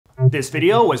This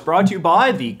video was brought to you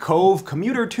by the Cove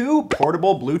Commuter 2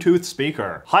 portable Bluetooth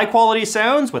speaker. High quality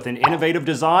sounds with an innovative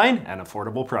design and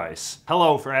affordable price.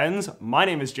 Hello friends, my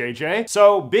name is JJ.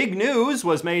 So big news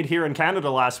was made here in Canada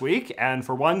last week, and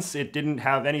for once it didn't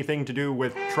have anything to do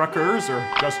with truckers or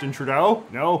Justin Trudeau.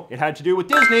 No, it had to do with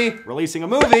Disney releasing a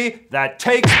movie that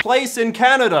takes place in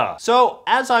Canada. So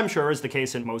as I'm sure is the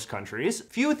case in most countries,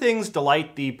 few things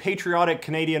delight the patriotic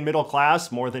Canadian middle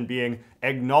class more than being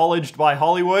acknowledged by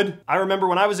Hollywood. I remember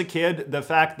when I was a kid, the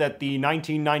fact that the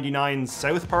 1999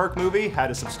 South Park movie had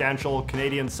a substantial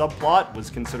Canadian subplot was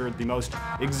considered the most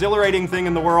exhilarating thing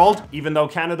in the world, even though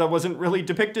Canada wasn't really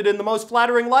depicted in the most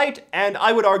flattering light, and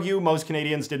I would argue most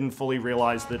Canadians didn't fully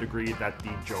realize the degree that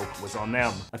the joke was on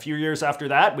them. A few years after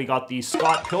that, we got the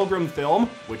Scott Pilgrim film,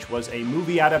 which was a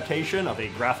movie adaptation of a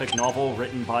graphic novel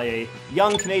written by a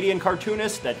young Canadian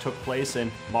cartoonist that took place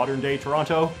in modern-day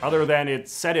Toronto. Other than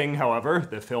its setting, however,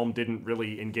 the film didn't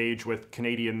really engage with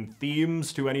Canadian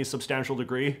themes to any substantial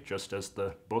degree, just as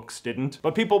the books didn't.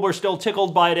 But people were still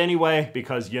tickled by it anyway,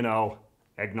 because, you know,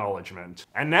 acknowledgement.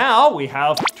 And now we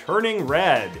have Turning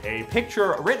Red, a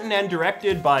picture written and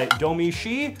directed by Domi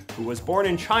Shi, who was born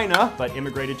in China but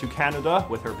immigrated to Canada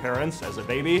with her parents as a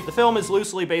baby. The film is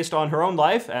loosely based on her own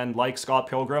life, and like Scott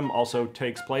Pilgrim, also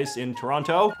takes place in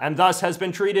Toronto, and thus has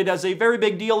been treated as a very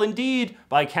big deal indeed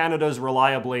by Canada's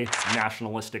reliably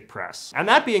nationalistic press. And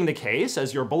that being the case,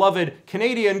 as your beloved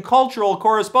Canadian cultural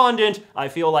correspondent, I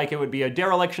feel like it would be a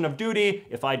dereliction of duty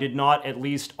if I did not at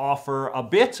least offer a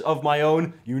bit of my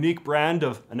own unique brand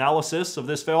of analysis of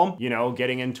this film. You know,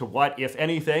 getting into what, if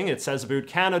anything, it says about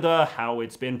Canada, how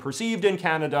it's been perceived in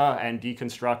Canada, and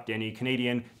deconstruct any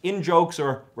Canadian in-jokes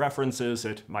or references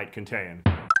it might contain.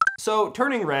 So,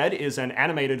 Turning Red is an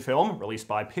animated film released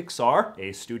by Pixar,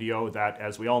 a studio that,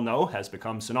 as we all know, has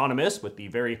become synonymous with the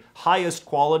very highest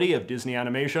quality of Disney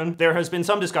animation. There has been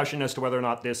some discussion as to whether or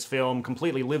not this film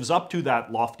completely lives up to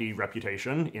that lofty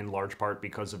reputation, in large part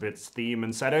because of its theme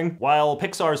and setting. While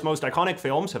Pixar's most iconic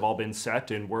films have all been set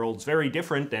in worlds very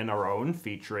different than our own,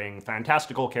 featuring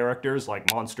fantastical characters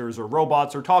like monsters or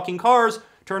robots or talking cars,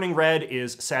 Turning Red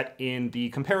is set in the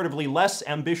comparatively less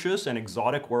ambitious and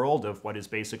exotic world of what is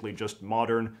basically just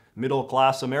modern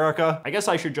middle-class America. I guess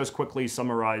I should just quickly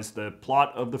summarize the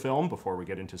plot of the film before we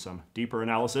get into some deeper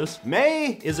analysis.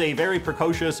 May is a very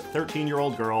precocious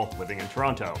 13-year-old girl living in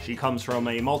Toronto. She comes from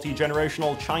a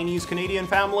multi-generational Chinese-Canadian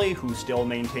family who still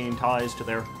maintain ties to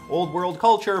their old world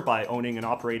culture by owning and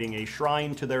operating a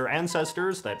shrine to their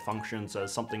ancestors that functions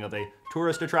as something of a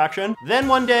tourist attraction. Then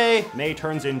one day, May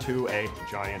turns into a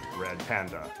giant red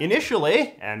panda.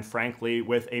 Initially, and frankly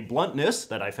with a bluntness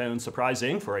that I found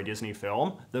surprising for a Disney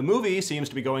film, the movie seems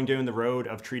to be going down the road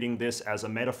of treating this as a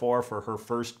metaphor for her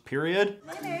first period.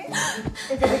 Minnie,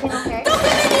 is everything okay? Don't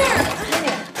come in here!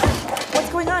 Minnie, what's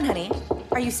going on, honey?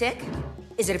 Are you sick?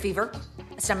 Is it a fever?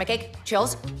 A stomachache?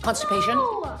 Chills? Constipation?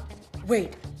 No.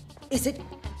 Wait, is it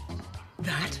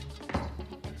that?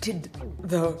 Did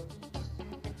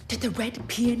the red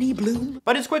peony bloom?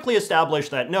 But it's quickly established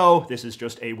that no, this is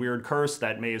just a weird curse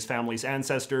that May's family's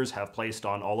ancestors have placed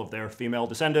on all of their female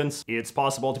descendants. It's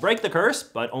possible to break the curse,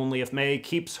 but only if May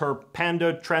keeps her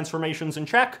panda transformations in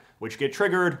check, which get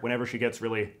triggered whenever she gets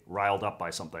really riled up by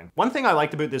something. One thing I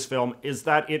liked about this film is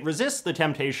that it resists the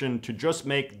temptation to just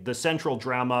make the central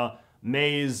drama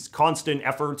May's constant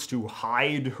efforts to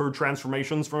hide her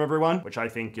transformations from everyone, which I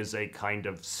think is a kind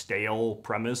of stale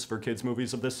premise for kids'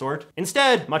 movies of this sort.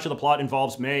 Instead, much of the plot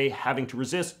involves May having to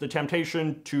resist the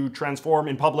temptation to transform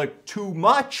in public too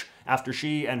much after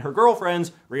she and her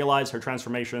girlfriends realize her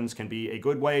transformations can be a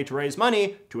good way to raise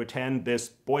money to attend this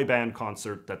boy band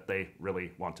concert that they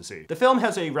really want to see. The film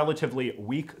has a relatively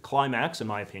weak climax, in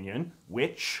my opinion,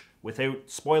 which, without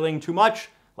spoiling too much,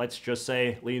 let's just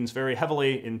say, leans very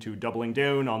heavily into doubling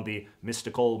down on the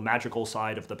mystical, magical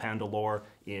side of the panda lore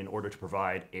in order to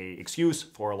provide an excuse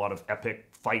for a lot of epic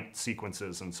fight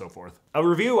sequences and so forth. A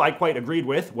review I quite agreed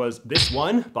with was this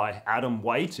one by Adam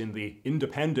White in The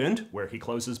Independent, where he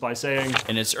closes by saying,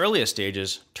 "In its earliest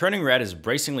stages, Turning Red is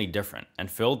bracingly different and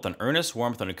filled with an earnest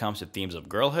warmth when it comes to themes of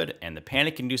girlhood and the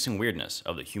panic-inducing weirdness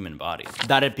of the human body.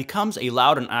 That it becomes a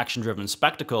loud and action-driven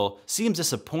spectacle seems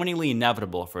disappointingly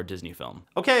inevitable for a Disney film."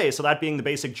 Okay, so that being the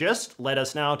basic gist, let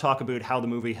us now talk about how the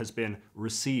movie has been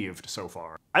received so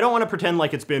far. I don't want to pretend like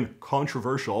like it's been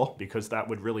controversial, because that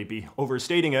would really be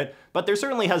overstating it, but there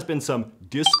certainly has been some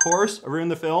discourse around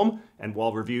the film, and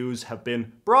while reviews have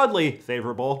been broadly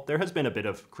favorable, there has been a bit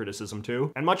of criticism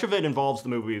too, and much of it involves the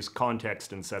movie's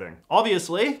context and setting.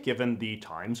 Obviously, given the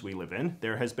times we live in,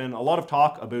 there has been a lot of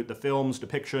talk about the film's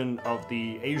depiction of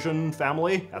the Asian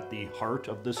family at the heart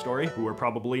of the story, who are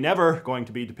probably never going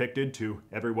to be depicted to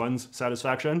everyone's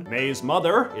satisfaction. May's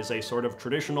mother is a sort of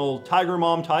traditional tiger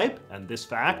mom type, and this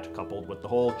fact, coupled with the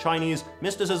whole Chinese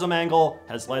mysticism angle,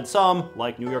 has led some,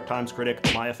 like New York Times critic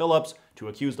Maya Phillips, to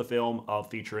accuse the film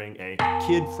of featuring a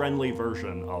kid-friendly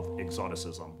version of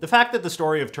exoticism. The fact that the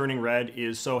story of Turning Red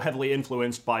is so heavily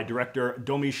influenced by director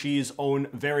Domi Shi's own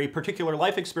very particular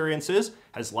life experiences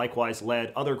has likewise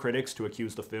led other critics to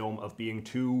accuse the film of being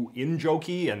too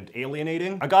in-jokey and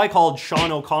alienating. A guy called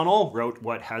Sean O'Connell wrote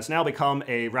what has now become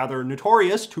a rather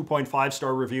notorious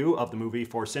 2.5-star review of the movie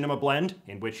for Cinema Blend,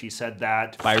 in which he said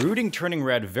that, "By rooting Turning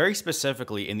Red very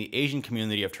specifically in the Asian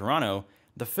community of Toronto,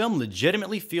 the film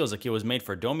legitimately feels like it was made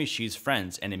for Domi Shi's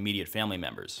friends and immediate family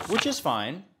members." Which is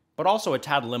fine, but also a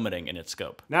tad limiting in its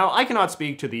scope. Now, I cannot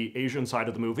speak to the Asian side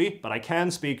of the movie, but I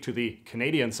can speak to the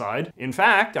Canadian side. In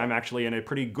fact, I'm actually in a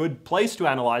pretty good place to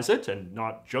analyze it, and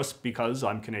not just because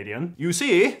I'm Canadian. You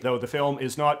see, though the film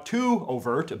is not too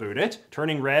overt about it,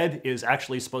 Turning Red is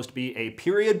actually supposed to be a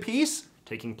period piece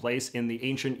taking place in the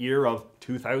ancient year of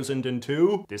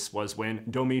 2002. This was when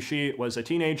Domi Shi was a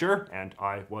teenager, and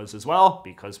I was as well,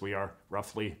 because we are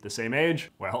roughly the same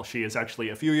age. Well, she is actually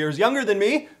a few years younger than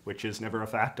me, which is never a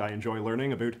fact I enjoy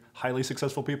learning about highly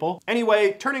successful people.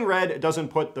 Anyway, Turning Red doesn't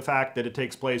put the fact that it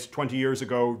takes place 20 years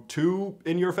ago too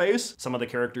in your face. Some of the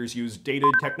characters use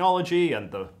dated technology,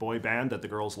 and the boy band that the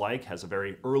girls like has a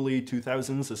very early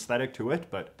 2000s aesthetic to it,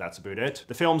 but that's about it.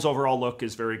 The film's overall look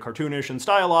is very cartoonish and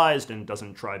stylized, and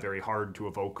doesn't try very hard to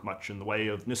evoke much in the way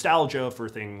of nostalgia for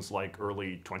things like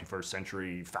early 21st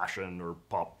century fashion or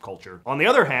pop culture. On the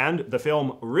other hand, the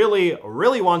film really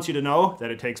wants you to know that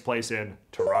it takes place in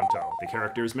Toronto. The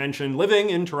characters mention living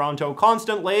in Toronto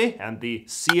constantly, and the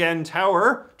CN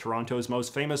Tower, Toronto's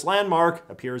most famous landmark,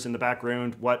 appears in the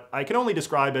background what I can only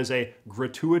describe as a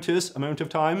gratuitous amount of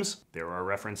times. There are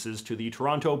references to the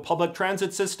Toronto public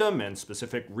transit system and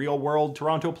specific real-world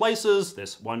Toronto places.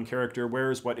 This one character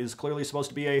wears what is clearly supposed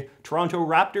to be a Toronto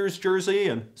Raptors jersey,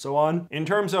 and so on. In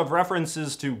terms of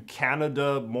references to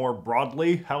Canada more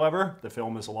broadly, however, the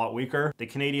film is a lot weaker. The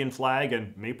Canadian flag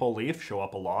and maple leaf show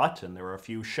up a lot, and there are a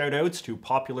few shout-outs to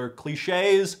popular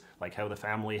cliches, like how the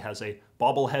family has a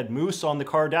bobblehead moose on the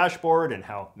car dashboard, and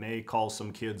how May calls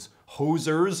some kids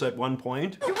hosers at one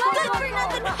point. You good for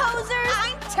nothing hosers!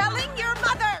 I'm telling your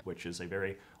mother! Which is a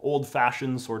very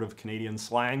old-fashioned sort of Canadian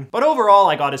slang. But overall,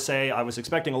 I gotta say, I was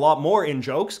expecting a lot more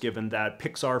in-jokes, given that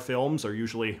Pixar films are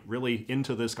usually really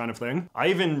into this kind of thing. I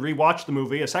even rewatched the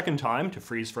movie a second time to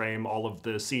freeze frame all of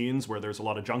the scenes where there's a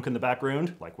lot of junk in the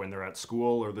background, like when they're at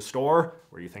school or the store,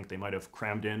 where you think they might have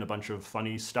crammed in a bunch of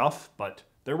funny stuff, but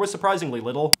there was surprisingly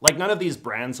little. Like, none of these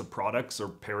brands of products or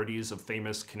parodies of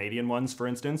famous Canadian ones, for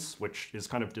instance, which is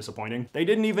kind of disappointing. They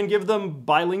didn't even give them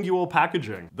bilingual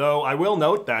packaging. Though I will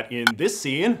note that in this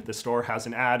scene, the store has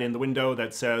an ad in the window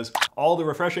that says, "All the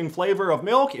refreshing flavor of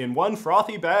milk in one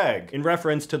frothy bag," in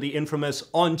reference to the infamous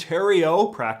Ontario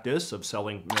practice of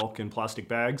selling milk in plastic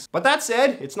bags. But that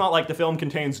said, it's not like the film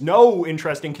contains no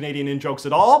interesting Canadian in-jokes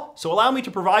at all, so allow me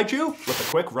to provide you with a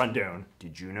quick rundown.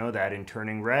 Did you know that in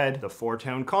Turning Red, the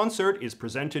Four-Town Concert is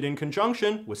presented in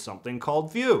conjunction with something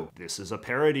called View? This is a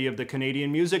parody of the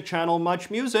Canadian music channel Much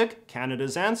Music,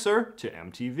 Canada's answer to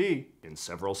MTV. In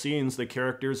several scenes, the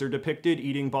characters are depicted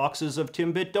eating boxes of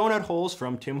Timbit donut holes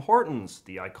from Tim Hortons,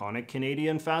 the iconic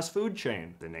Canadian fast food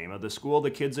chain. The name of the school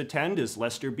the kids attend is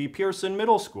Lester B. Pearson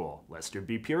Middle School. Lester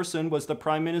B. Pearson was the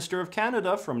Prime Minister of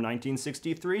Canada from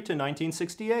 1963 to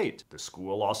 1968. The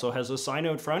school also has a sign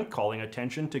out front calling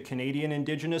attention to Canadian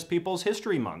Indigenous Peoples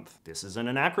History Month. This is an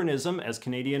anachronism, as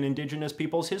Canadian Indigenous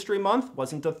Peoples History Month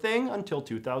wasn't a thing until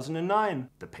 2009.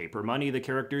 The paper money the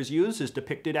characters use is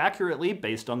depicted accurately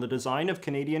based on the design of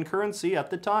Canadian currency at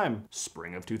the time.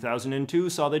 Spring of 2002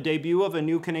 saw the debut of a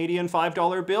new Canadian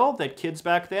 $5 bill that kids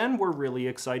back then were really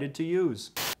excited to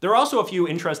use. There are also a few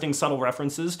interesting subtle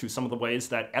references to some of the ways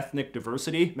that ethnic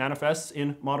diversity manifests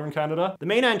in modern Canada. The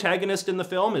main antagonist in the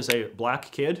film is a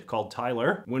black kid called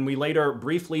Tyler. When we later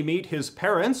briefly meet his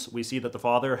parents, we see that the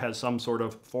father has some sort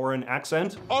of foreign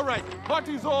accent. All right,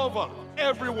 party's over.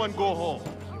 Everyone go home.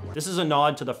 This is a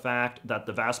nod to the fact that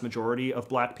the vast majority of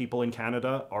black people in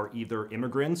Canada are either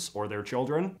immigrants or their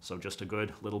children, so just a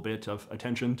good little bit of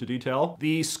attention to detail.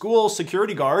 The school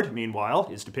security guard, meanwhile,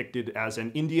 is depicted as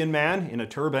an Indian man in a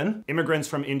turban. Immigrants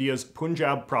from India's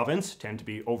Punjab province tend to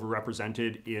be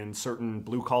overrepresented in certain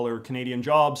blue-collar Canadian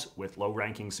jobs, with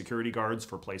low-ranking security guards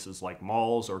for places like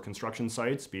malls or construction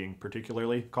sites being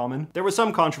particularly common. There was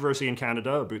some controversy in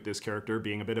Canada about this character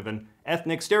being a bit of an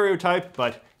ethnic stereotype,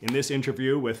 but in this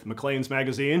interview with Maclean's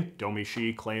magazine, Domi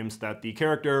Shi claims that the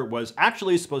character was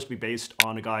actually supposed to be based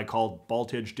on a guy called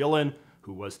Baltij Dillon,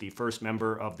 who was the first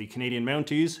member of the Canadian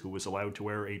Mounties who was allowed to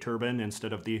wear a turban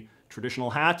instead of the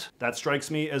traditional hat. That strikes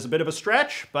me as a bit of a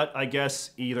stretch, but I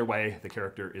guess either way, the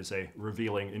character is a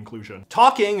revealing inclusion.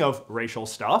 Talking of racial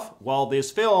stuff, while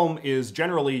this film is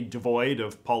generally devoid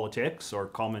of politics or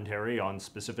commentary on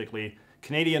specifically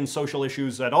Canadian social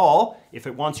issues at all, if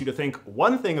it wants you to think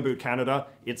one thing about Canada,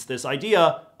 it's this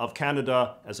idea of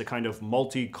Canada as a kind of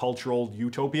multicultural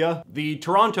utopia. The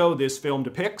Toronto this film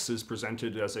depicts is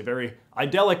presented as a very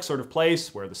idyllic sort of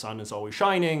place where the sun is always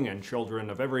shining and children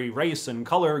of every race and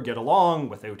color get along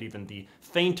without even the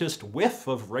faintest whiff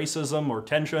of racism or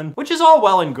tension, which is all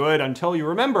well and good until you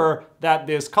remember that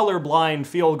this colorblind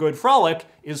feel-good frolic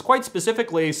is quite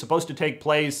specifically supposed to take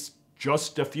place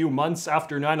just a few months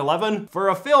after 9/11. For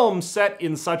a film set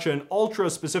in such an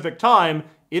ultra-specific time,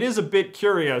 it is a bit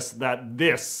curious that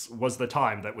this was the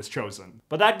time that was chosen.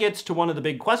 But that gets to one of the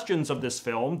big questions of this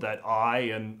film that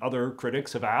I and other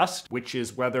critics have asked, which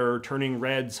is whether Turning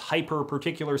Red's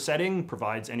hyper-particular setting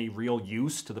provides any real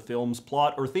use to the film's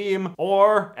plot or theme,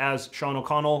 or, as Sean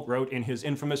O'Connell wrote in his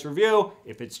infamous review,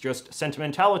 if it's just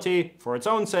sentimentality for its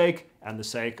own sake and the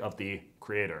sake of the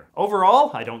creator.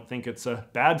 Overall, I don't think it's a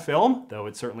bad film, though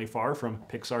it's certainly far from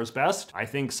Pixar's best. I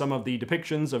think some of the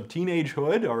depictions of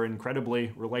teenagehood are incredibly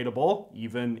relatable,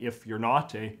 even if you're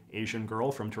not an Asian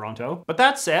girl from Toronto. But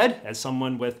that said, as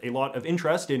someone with a lot of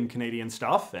interest in Canadian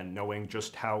stuff and knowing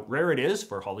just how rare it is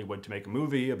for Hollywood to make a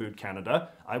movie about Canada,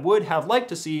 I would have liked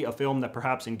to see a film that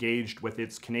perhaps engaged with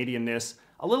its Canadianness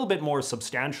a little bit more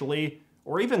substantially,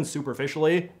 or even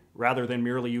superficially, rather than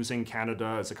merely using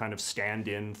Canada as a kind of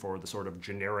stand-in for the sort of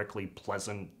generically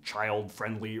pleasant,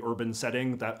 child-friendly urban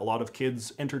setting that a lot of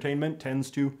kids' entertainment tends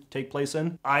to take place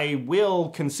in. I will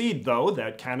concede, though,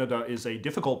 that Canada is a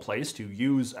difficult place to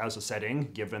use as a setting,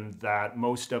 given that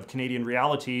most of Canadian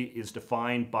reality is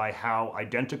defined by how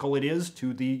identical it is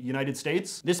to the United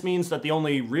States. This means that the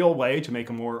only real way to make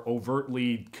a more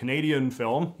overtly Canadian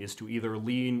film is to either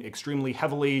lean extremely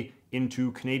heavily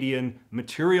into Canadian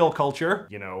material culture,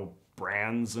 you know,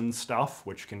 brands and stuff,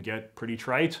 which can get pretty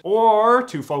trite, or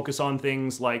to focus on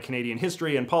things like Canadian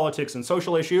history and politics and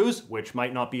social issues, which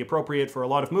might not be appropriate for a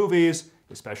lot of movies,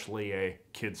 especially a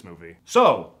kids movie.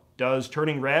 So, does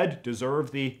Turning Red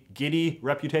deserve the giddy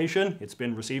reputation it's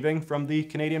been receiving from the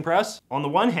Canadian press? On the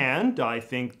one hand, I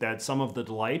think that some of the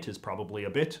delight is probably a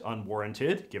bit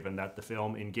unwarranted, given that the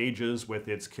film engages with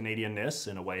its Canadianness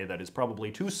in a way that is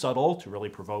probably too subtle to really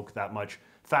provoke that much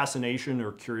fascination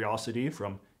or curiosity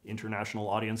from international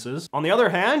audiences. On the other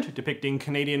hand, depicting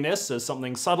Canadianness as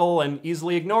something subtle and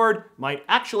easily ignored might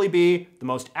actually be the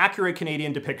most accurate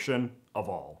Canadian depiction of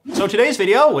all. So today's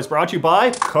video was brought to you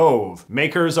by Cove,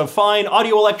 makers of fine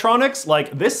audio electronics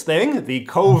like this thing, the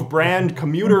Cove brand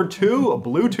Commuter 2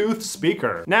 Bluetooth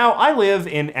speaker. Now, I live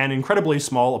in an incredibly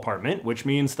small apartment, which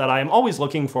means that I am always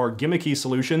looking for gimmicky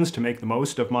solutions to make the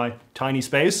most of my tiny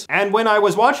space. And when I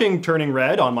was watching Turning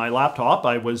Red on my laptop,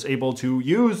 I was able to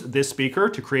use this speaker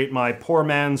to create my poor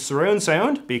man's surround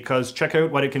sound, because check out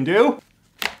what it can do.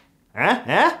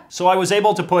 So I was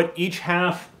able to put each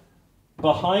half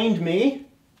behind me,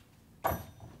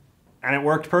 and it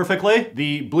worked perfectly.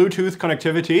 The Bluetooth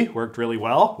connectivity worked really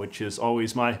well, which is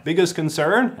always my biggest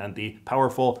concern, and the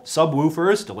powerful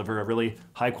subwoofers deliver a really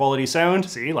high quality sound.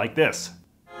 See, like this.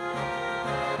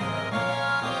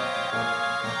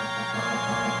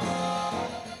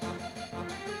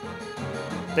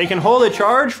 They can hold a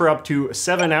charge for up to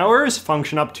 7 hours,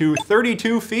 function up to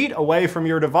 32 feet away from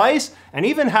your device, and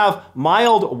even have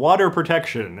mild water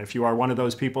protection if you are one of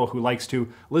those people who likes to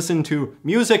listen to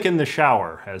music in the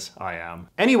shower, as I am.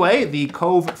 Anyway, the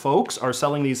Cove folks are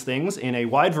selling these things in a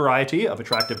wide variety of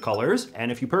attractive colors, and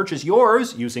if you purchase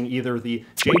yours using either the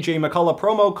jjmccullough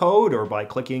promo code or by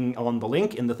clicking on the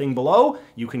link in the thing below,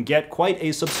 you can get quite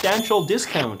a substantial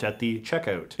discount at the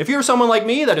checkout. If you're someone like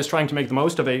me that is trying to make the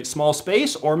most of a small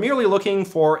space, or merely looking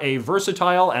for a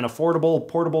versatile and affordable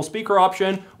portable speaker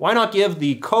option, why not give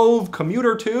the Cove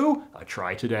Commuter 2 a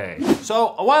try today?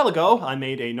 So a while ago, I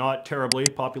made a not terribly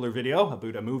popular video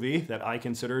about a movie that I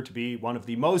consider to be one of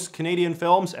the most Canadian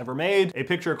films ever made, a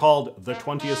picture called The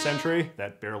 20th Century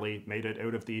that barely made it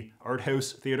out of the art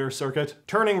house theater circuit.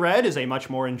 Turning Red is a much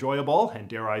more enjoyable and,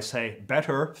 dare I say,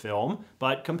 better film,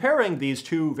 but comparing these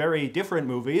two very different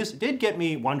movies did get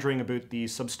me wondering about the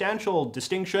substantial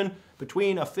distinction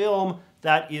between a film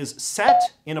that is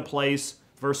set in a place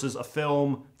versus a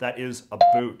film that is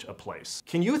about a place.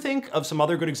 Can you think of some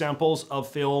other good examples of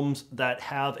films that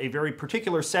have a very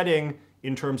particular setting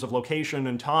in terms of location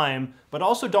and time, but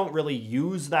also don't really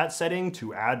use that setting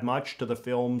to add much to the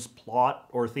film's plot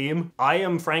or theme? I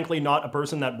am frankly not a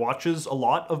person that watches a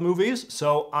lot of movies,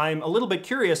 so I'm a little bit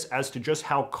curious as to just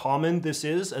how common this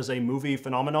is as a movie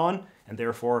phenomenon, and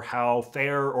therefore how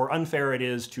fair or unfair it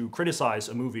is to criticize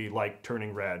a movie like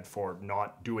Turning Red for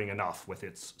not doing enough with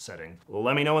its setting.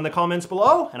 Let me know in the comments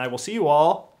below, and I will see you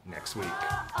all next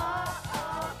week.